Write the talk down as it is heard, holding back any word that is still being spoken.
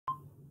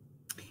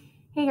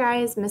Hey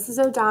guys,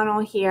 Mrs.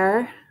 O'Donnell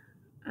here.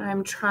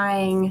 I'm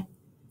trying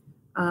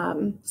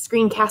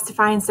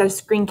Screencastify instead of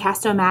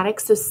Screencast-O-Matic,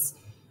 so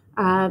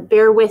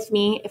bear with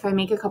me if I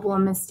make a couple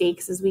of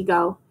mistakes as we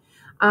go.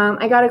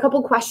 I got a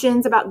couple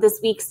questions about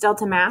this week's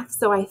DeltaMath,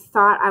 so I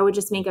thought I would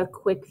just make a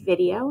quick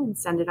video and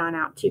send it on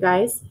out to you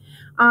guys.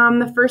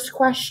 The first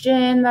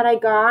question that I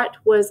got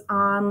was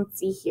on, let's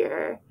see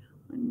here,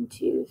 1,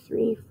 2,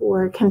 3,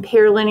 4,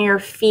 compare linear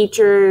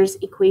features,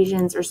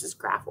 equations versus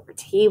graph or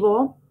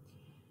table.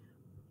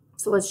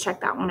 So let's check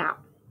that one out.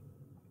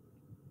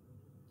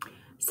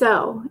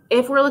 So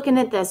if we're looking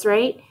at this,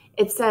 right,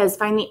 it says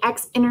find the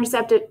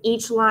x-intercept of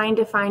each line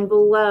defined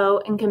below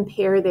and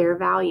compare their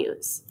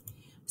values.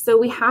 So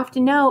we have to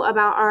know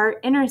about our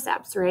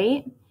intercepts,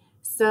 right?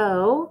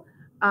 So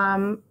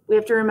we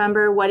have to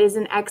remember, what is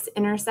an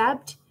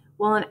x-intercept?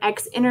 Well, an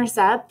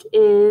x-intercept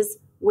is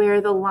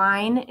where the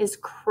line is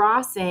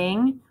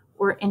crossing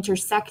or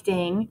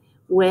intersecting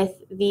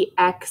with the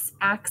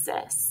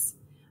x-axis.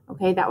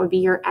 Okay, that would be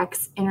your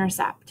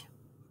x-intercept.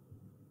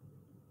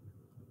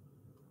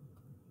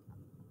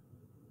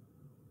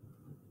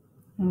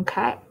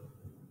 Okay,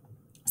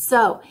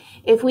 so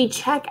if we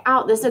check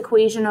out this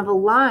equation of a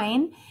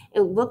line,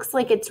 it looks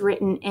like it's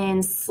written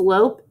in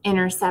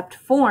slope-intercept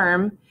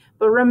form,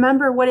 but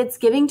remember what it's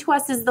giving to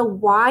us is the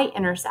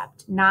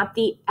y-intercept, not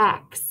the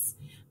x.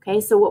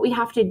 Okay, so what we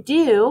have to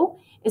do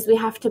is we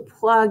have to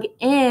plug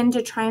in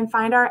to try and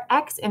find our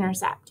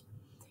x-intercept.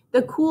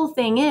 The cool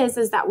thing is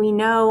that we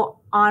know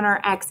on our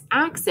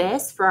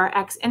x-axis for our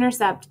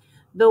x-intercept,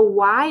 the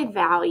y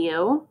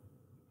value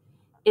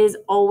is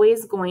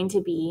always going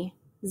to be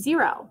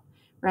 0,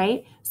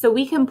 right? So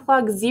we can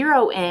plug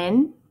 0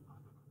 in.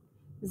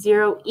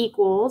 0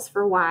 equals,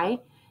 for y,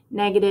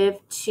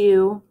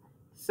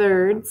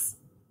 -2/3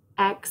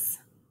 x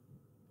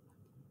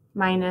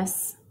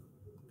minus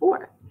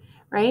 4,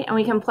 right? And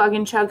we can plug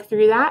and chug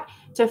through that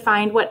to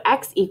find what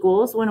x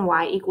equals when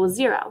y equals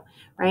 0,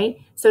 right?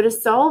 So to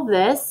solve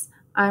this,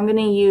 I'm going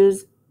to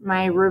use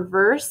my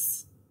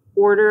reverse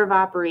order of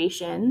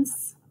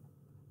operations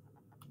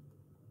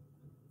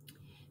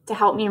to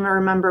help me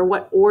remember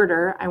what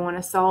order I want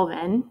to solve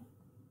in.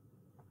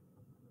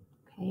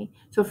 Okay,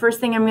 so first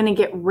thing I'm going to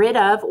get rid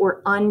of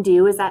or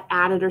undo is that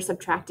added or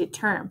subtracted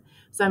term.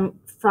 So I'm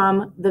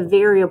from the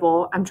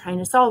variable I'm trying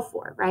to solve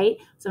for, right?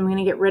 So I'm going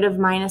to get rid of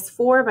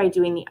 -4 by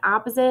doing the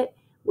opposite,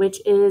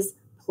 which is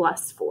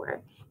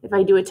 +4. If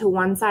I do it to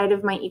one side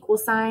of my equal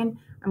sign,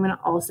 I'm going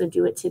to also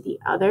do it to the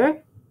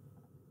other.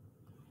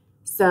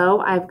 So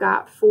I've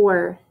got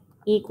 4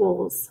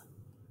 equals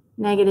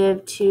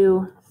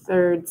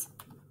 -2/3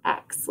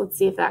 x. Let's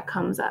see if that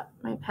comes up.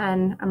 My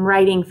pen, I'm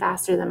writing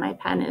faster than my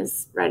pen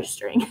is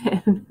registering.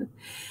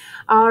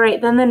 All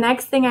right, then the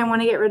next thing I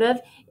want to get rid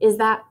of is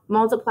that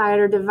multiplied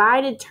or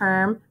divided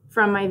term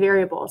from my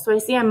variable. So I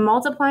see I'm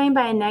multiplying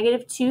by a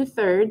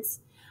 -2/3.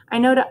 I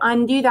know to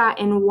undo that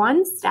in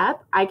one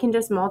step, I can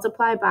just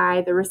multiply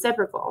by the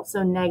reciprocal,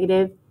 so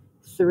 -3/2.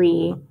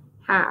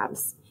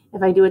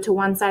 If I do it to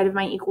one side of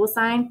my equal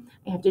sign,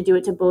 I have to do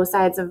it to both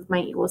sides of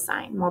my equal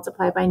sign,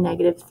 multiply by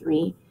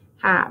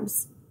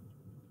 -3/2.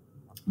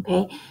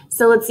 Okay,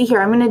 so let's see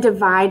here. I'm going to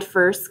divide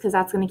first because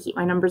that's going to keep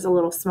my numbers a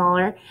little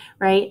smaller,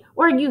 right?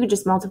 Or you could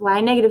just multiply.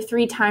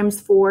 -3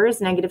 times 4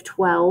 is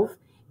 -12.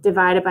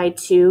 Divided by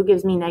 2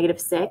 gives me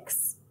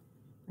 -6,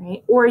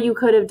 right? Or you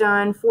could have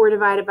done 4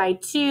 divided by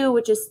 2,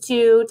 which is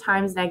 2,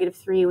 times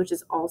 -3, which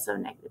is also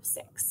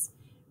 -6,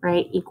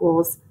 right?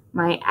 Equals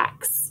my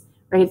x,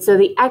 right? So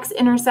the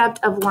x-intercept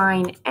of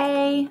line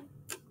A,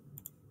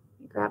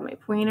 grab my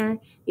pointer,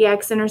 the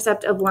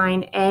x-intercept of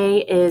line A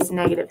is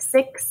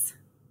 -6.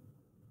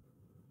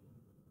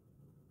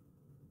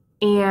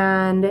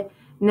 And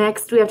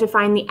next we have to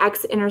find the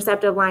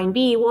x-intercept of line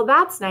B. Well,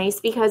 that's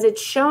nice because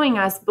it's showing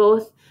us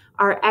both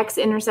our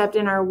x-intercept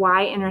and our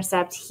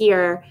y-intercept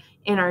here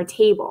in our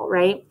table,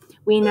 right?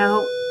 We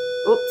know,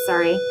 oops,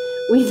 sorry.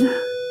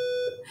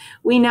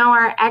 We know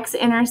our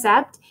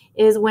x-intercept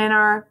is when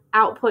our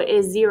output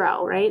is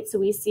 0, right? So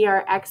we see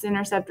our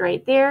x-intercept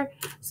right there.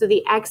 So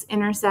the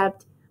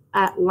x-intercept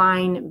at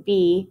line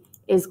B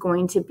is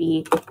going to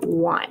be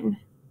 1.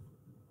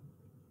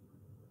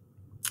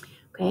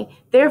 Okay,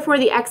 therefore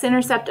the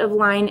x-intercept of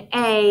line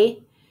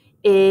A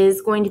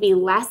is going to be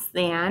less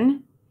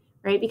than,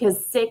 right,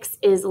 because 6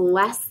 is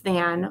less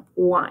than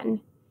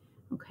 1.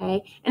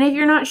 Okay, and if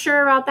you're not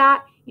sure about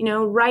that, you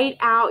know, write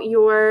out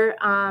your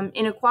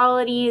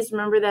inequalities.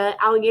 Remember,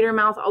 the alligator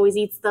mouth always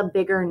eats the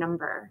bigger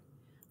number.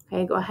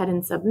 Okay, go ahead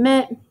and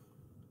submit.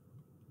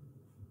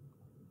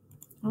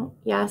 Oh,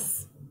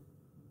 yes.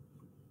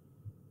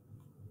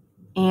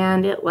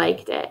 And it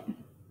liked it.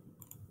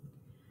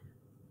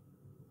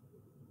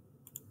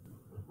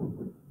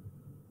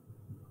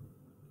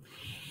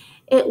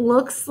 It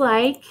looks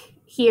like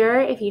here,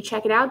 if you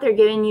check it out, they're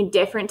giving you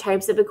different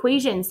types of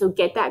equations. So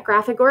get that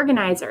graphic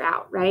organizer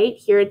out, right?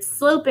 Here it's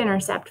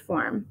slope-intercept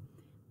form.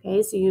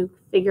 Okay, so you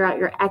figure out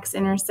your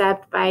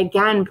x-intercept by,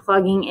 again,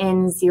 plugging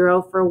in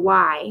 0 for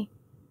y.